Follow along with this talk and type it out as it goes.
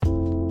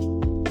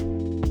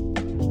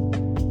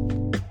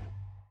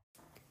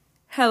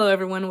Hello,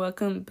 everyone.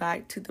 Welcome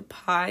back to the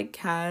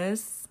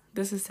podcast.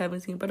 This is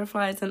 17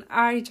 Butterflies, and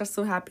I just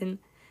so happen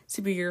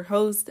to be your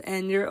host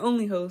and your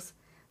only host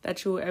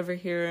that you will ever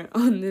hear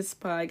on this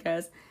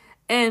podcast.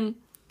 And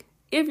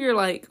if you're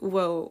like,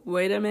 whoa,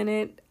 wait a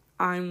minute,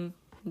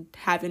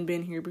 haven't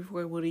been here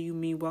before, what do you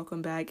mean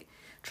welcome back?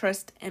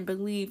 Trust and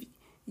believe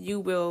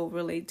you will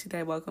relate to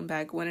that welcome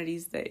back one of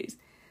these days.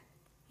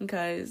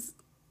 Because,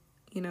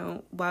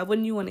 why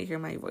wouldn't you want to hear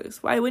my voice?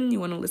 Why wouldn't you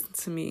want to listen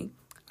to me?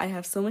 I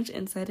have so much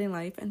insight in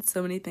life and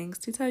so many things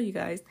to tell you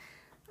guys.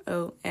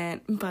 Oh,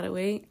 and by the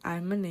way,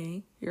 I'm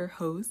Monet, your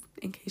host,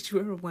 in case you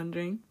were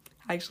wondering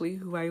actually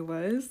who I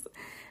was.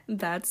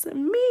 That's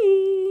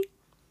me.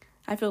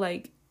 I feel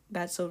like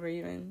that's so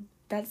Raven.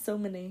 That's so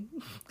Monet.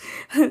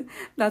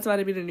 That's why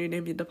to be the new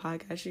name of the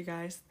podcast, you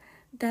guys.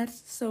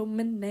 That's so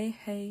Monet.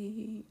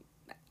 Hey.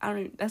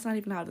 That's not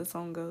even how the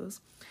song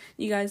goes.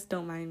 You guys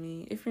don't mind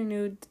me. If you're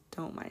new,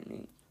 don't mind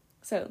me.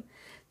 So,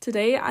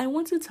 today I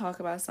want to talk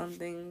about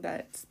something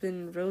that's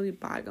been really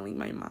boggling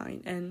my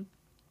mind, and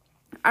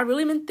I've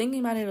really been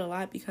thinking about it a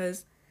lot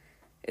because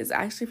it's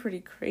actually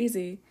pretty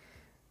crazy.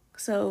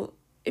 So,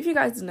 if you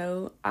guys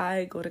know,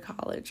 I go to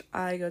college.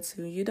 I go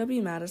to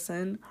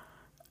UW-Madison,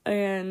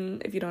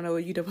 and if you don't know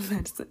what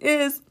UW-Madison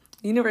is,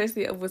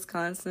 University of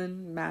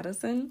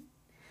Wisconsin-Madison,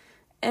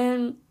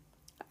 and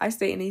I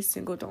stay in a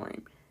single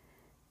dorm.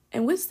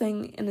 And with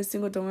staying in a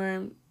single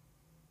dorm,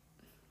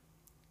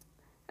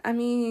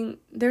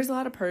 there's a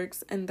lot of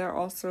perks, and there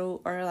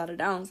also are a lot of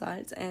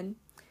downsides. And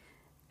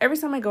every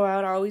time I go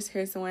out, I always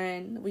hear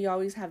someone, we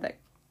always have that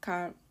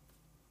I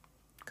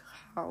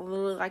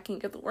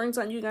can't get the words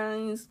on, you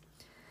guys.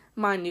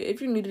 Mind you,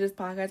 if you're new to this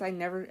podcast, I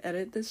never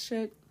edit this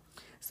shit.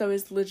 So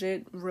it's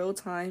legit real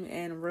time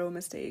and real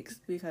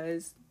mistakes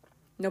because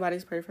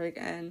nobody's perfect,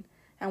 and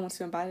I want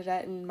to embody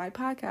that in my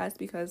podcast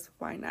because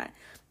why not?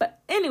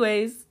 But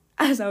anyways,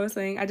 as I was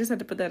saying, I just had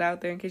to put that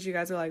out there in case you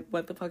guys are like,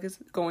 what the fuck is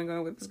going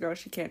on with this girl?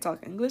 She can't talk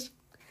English.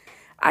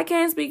 I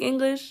can speak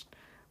English,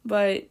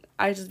 but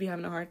I just be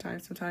having a hard time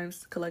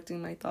sometimes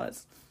collecting my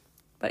thoughts.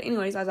 But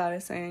anyways, as I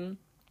was saying,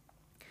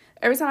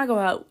 every time I go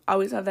out, I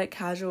always have that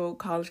casual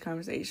college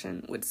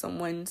conversation with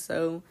someone.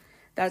 So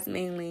that's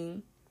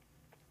mainly,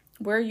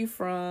 where are you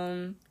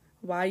from?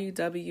 Why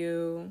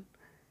UW?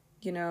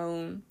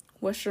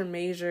 What's your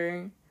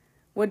major?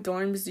 What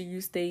dorms do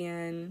you stay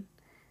in?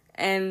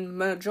 And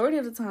majority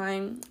of the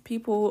time,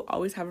 people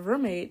always have a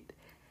roommate.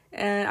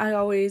 And I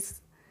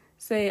always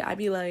say, I'd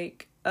be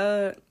like,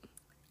 I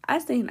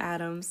stay in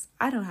Adams.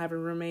 I don't have a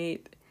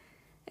roommate.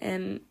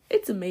 And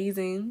it's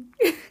amazing.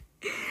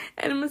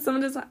 And some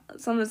of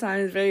the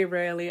times, very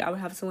rarely, I would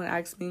have someone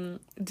ask me,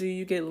 do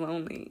you get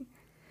lonely?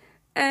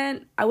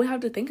 And I would have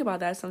to think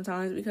about that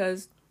sometimes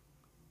because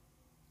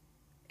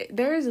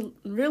there is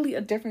really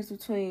a difference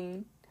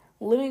between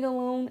living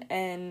alone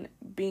and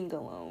being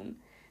alone.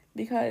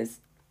 Because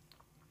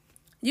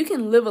you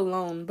can live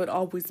alone but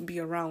always be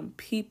around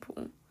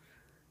people.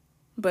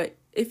 But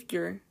if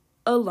you're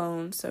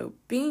alone, so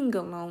being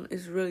alone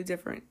is really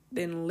different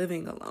than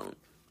living alone.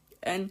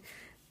 And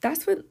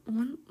that's what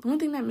one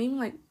thing that made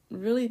me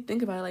really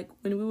think about it,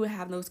 when we would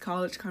have those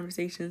college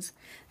conversations,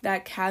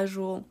 that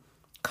casual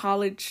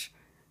college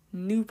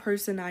new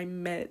person I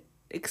met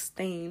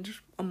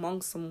exchange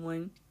among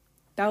someone.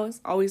 That was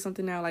always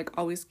something that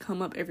always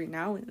come up every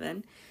now and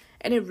then.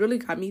 And it really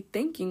got me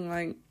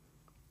thinking,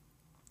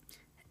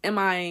 am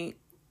I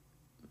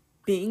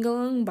being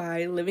alone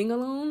by living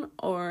alone,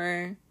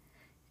 or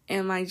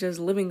am I just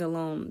living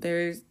alone?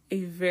 There's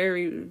a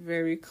very,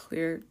 very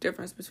clear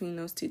difference between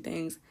those two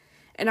things.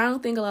 And I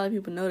don't think a lot of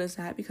people notice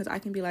that because I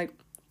can be like,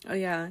 oh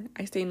yeah,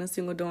 I stay in a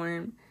single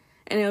dorm.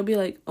 And it'll be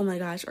like, oh my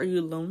gosh, are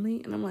you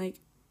lonely? And I'm like,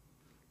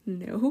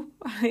 no,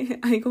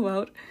 I go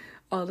out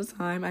all the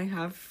time. I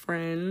have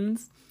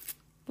friends.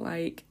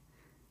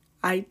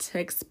 I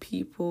text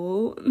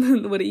people.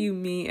 What do you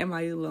mean? Am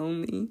I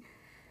lonely?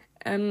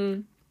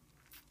 And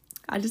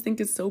I just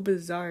think it's so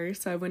bizarre.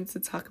 So I wanted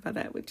to talk about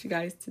that with you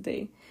guys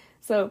today.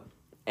 So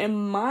in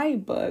my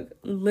book,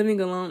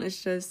 living alone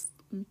is just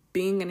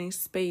being in a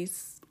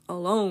space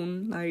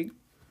alone.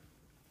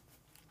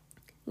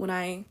 When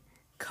I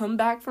come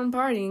back from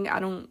partying, I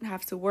don't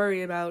have to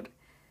worry about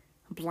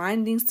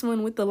blinding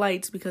someone with the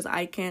lights because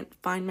I can't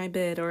find my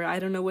bed or I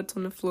don't know what's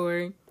on the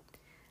floor.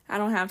 I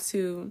don't have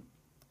to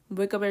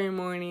wake up every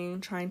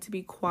morning trying to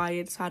be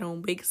quiet so I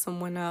don't wake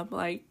someone up.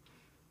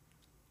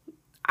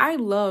 I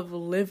love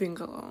living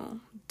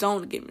alone.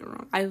 Don't get me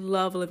wrong. I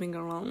love living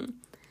alone.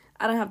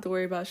 I don't have to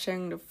worry about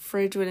sharing the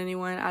fridge with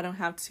anyone. I don't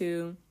have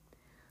to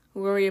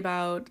worry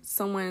about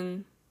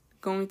someone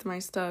going through my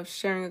stuff,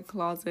 sharing a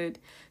closet,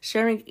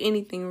 sharing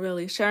anything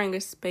really, sharing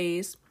a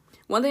space.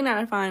 One thing that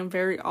I find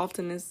very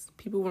often is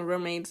people with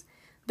roommates,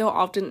 they'll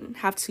often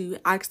have to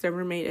ask their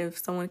roommate if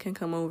someone can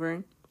come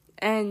over.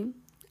 And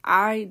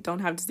I don't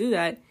have to do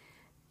that.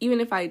 Even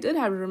if I did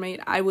have a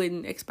roommate, I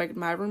wouldn't expect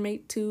my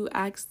roommate to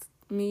ask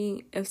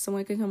me if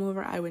someone can come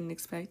over. I wouldn't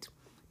expect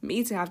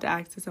me to have to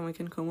ask if someone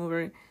can come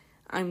over.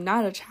 I'm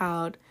not a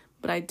child,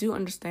 but I do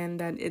understand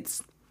that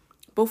it's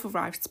both of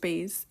our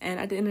space.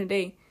 And at the end of the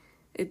day,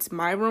 It's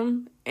my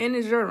room and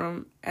it's your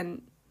room.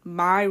 And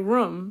my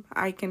room,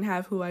 I can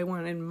have who I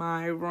want in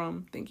my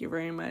room. Thank you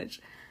very much.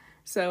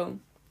 So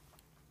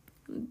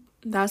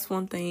that's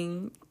one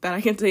thing that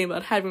I can say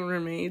about having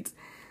roommates.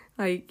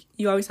 Like,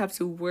 you always have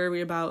to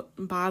worry about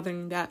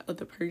bothering that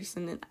other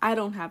person, and I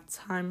don't have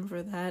time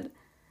for that.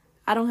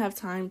 I don't have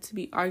time to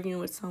be arguing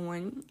with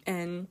someone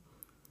and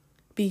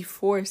be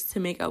forced to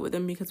make up with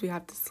them because we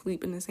have to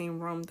sleep in the same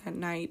room that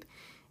night.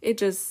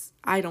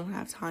 I don't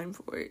have time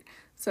for it.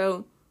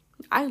 So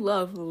I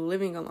love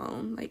living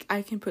alone. Like,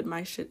 I can put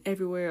my shit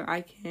everywhere.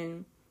 I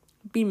can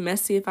be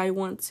messy if I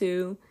want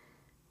to.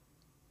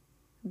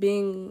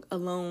 Being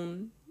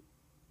alone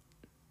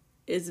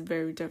is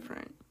very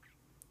different.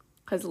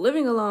 Because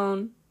living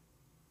alone,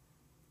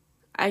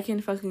 I can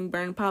fucking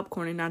burn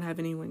popcorn and not have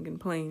anyone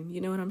complain.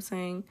 You know what I'm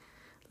saying?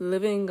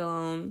 Living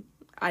alone,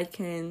 I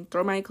can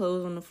throw my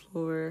clothes on the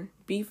floor,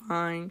 be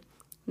fine,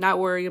 not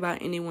worry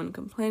about anyone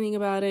complaining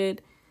about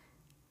it.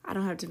 I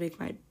don't have to make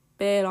my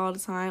bed all the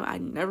time. I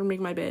never make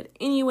my bed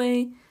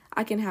anyway.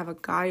 I can have a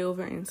guy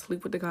over and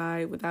sleep with the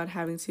guy without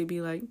having to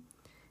be like,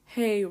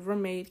 hey,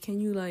 roommate, can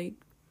you, like,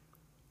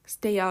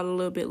 stay out a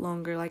little bit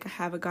longer? Like, I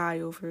have a guy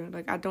over.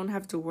 Like, I don't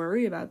have to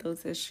worry about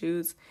those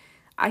issues.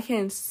 I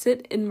can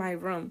sit in my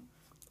room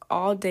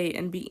all day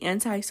and be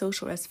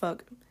antisocial as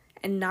fuck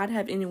and not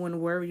have anyone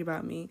worry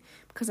about me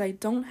because I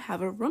don't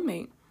have a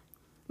roommate.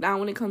 Now,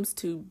 when it comes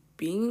to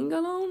being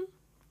alone,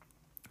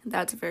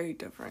 that's very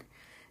different.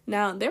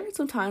 Now, there are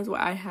some times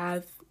where I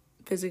have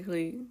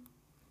physically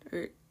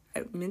or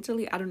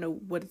mentally, I don't know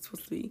what it's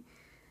supposed to be,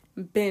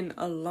 been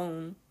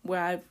alone,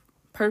 where I've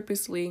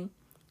purposely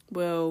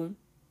will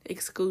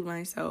exclude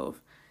myself.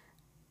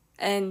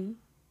 And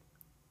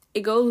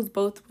it goes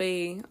both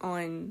way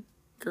on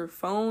your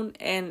phone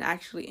and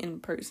actually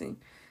in person.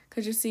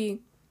 Because you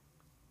see,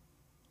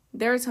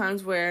 there are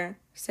times where,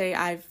 say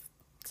I've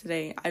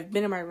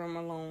been in my room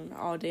alone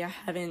all day. I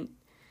haven't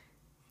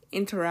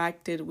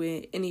interacted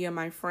with any of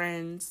my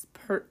friends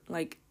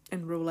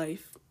in real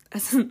life. I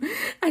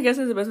guess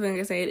that's the best way I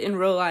can say it, in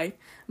real life.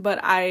 But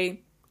I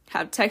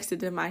have texted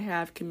them, I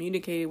have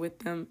communicated with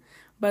them.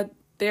 But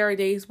there are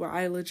days where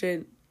I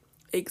legit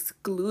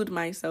exclude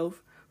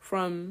myself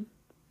from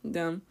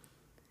them.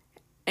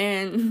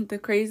 And the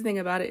crazy thing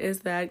about it is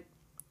that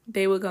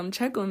they will come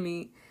check on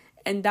me.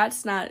 And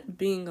that's not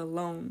being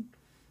alone.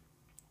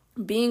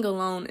 Being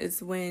alone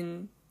is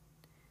when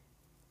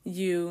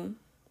you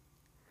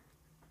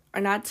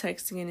are not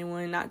texting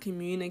anyone, not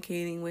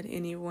communicating with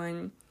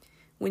anyone,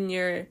 when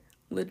you're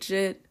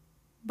legit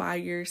by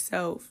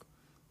yourself.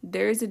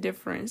 There's a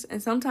difference.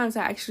 And sometimes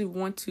I actually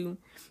want to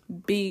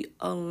be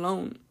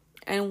alone.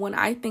 And when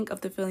I think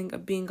of the feeling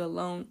of being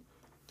alone,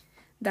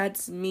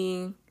 that's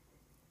me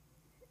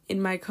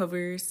in my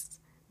covers,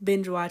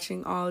 binge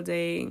watching all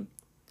day.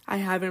 I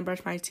haven't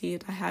brushed my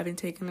teeth. I haven't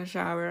taken a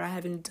shower. I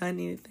haven't done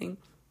anything.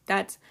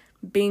 That's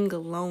being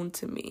alone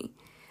to me.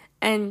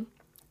 And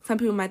some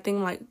people might think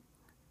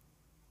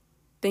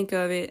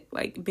of it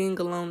like being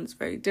alone is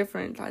very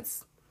different.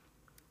 That's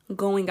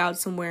going out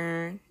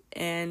somewhere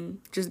and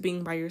just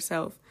being by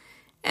yourself.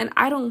 And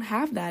I don't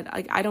have that.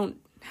 I don't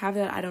have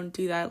that. I don't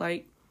do that.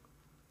 Like,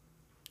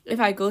 if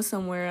I go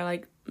somewhere,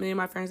 like, many of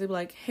my friends, they'd be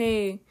like,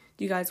 hey,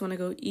 do you guys want to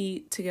go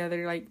eat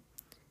together? Like,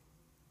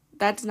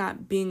 that's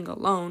not being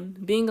alone.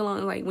 Being alone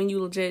is like when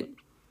you legit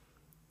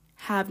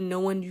have no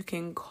one you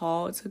can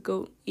call to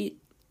go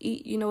eat,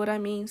 you know what I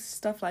mean?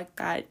 Stuff like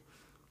that.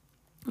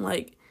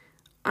 Like,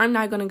 I'm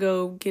not going to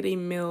go get a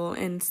meal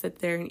and sit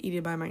there and eat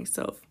it by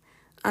myself.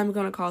 I'm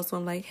going to call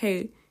someone like,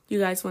 hey, you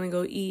guys want to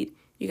go eat?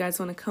 You guys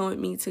want to come with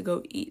me to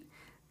go eat?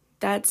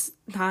 That's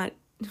not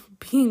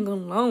being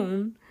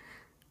alone.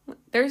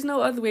 There's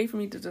no other way for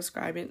me to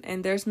describe it,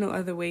 and there's no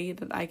other way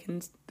that I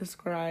can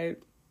describe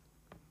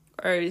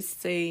or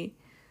say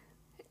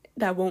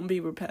that won't be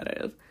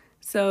repetitive.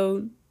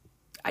 So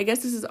I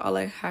guess this is all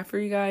I have for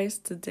you guys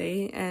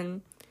today,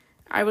 and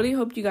I really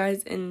hope you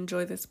guys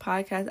enjoy this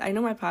podcast. I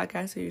know my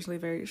podcasts are usually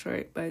very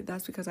short, but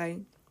that's because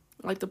I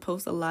like to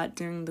post a lot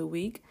during the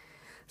week.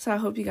 So I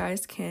hope you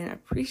guys can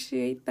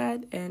appreciate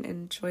that and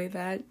enjoy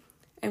that.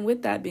 And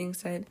with that being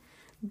said,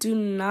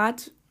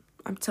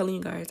 I'm telling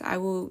you guys, I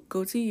will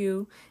go to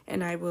you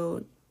and I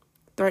will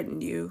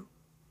threaten you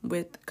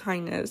with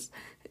kindness.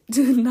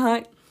 Do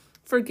not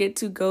forget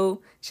to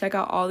go check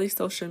out all these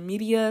social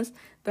medias.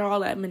 They're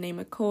all at Monet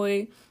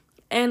McCoy.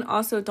 And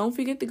also, don't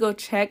forget to go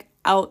check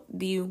out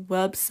the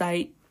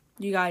website.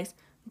 You guys,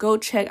 go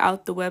check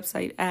out the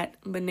website at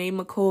Monet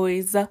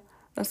McCoy's.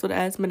 That's what it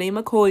is,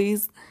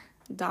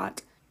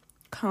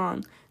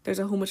 MonetMcCoys.com. There's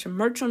a whole bunch of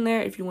merch on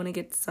there. If you want to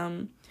get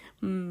some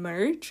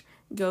merch,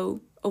 go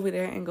over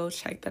there and go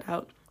check that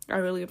out. I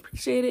really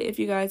appreciate it if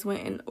you guys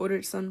went and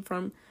ordered some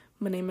from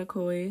Monet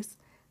McCoy's.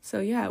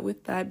 So yeah,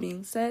 with that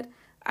being said,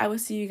 I will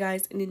see you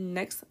guys in the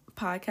next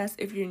podcast.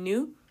 If you're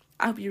new,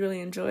 I hope you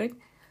really enjoyed.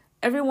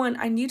 Everyone,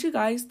 I need you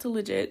guys to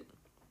legit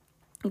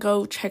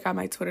go check out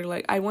my Twitter.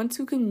 Like, I want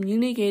to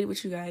communicate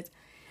with you guys.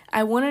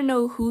 I want to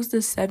know who's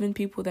the 7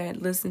 people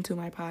that listen to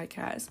my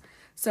podcast.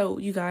 So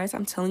you guys,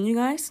 I'm telling you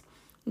guys,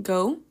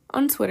 go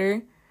on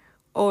Twitter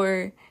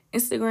or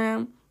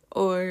Instagram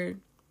or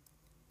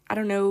I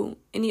don't know,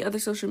 any other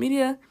social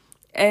media,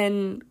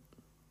 and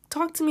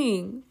talk to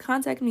me,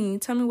 contact me,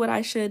 tell me what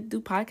I should do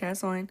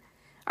podcasts on.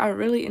 I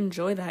really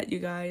enjoy that, you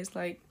guys.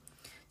 Like,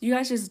 you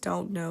guys just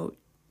don't know.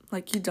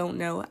 Like, you don't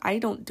know. I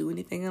don't do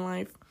anything in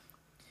life.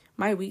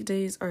 My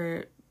weekdays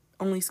are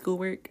only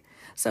schoolwork.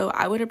 So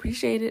I would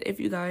appreciate it if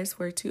you guys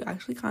were to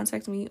actually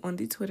contact me on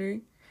the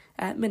Twitter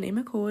at Monet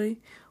McCoy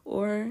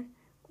or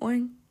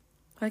on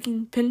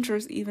fucking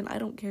Pinterest even. I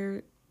don't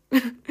care.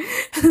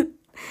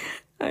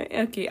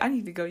 Okay, I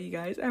need to go, you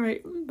guys. All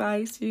right,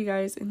 bye. See you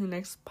guys in the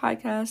next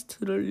podcast.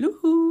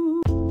 Toodaloo.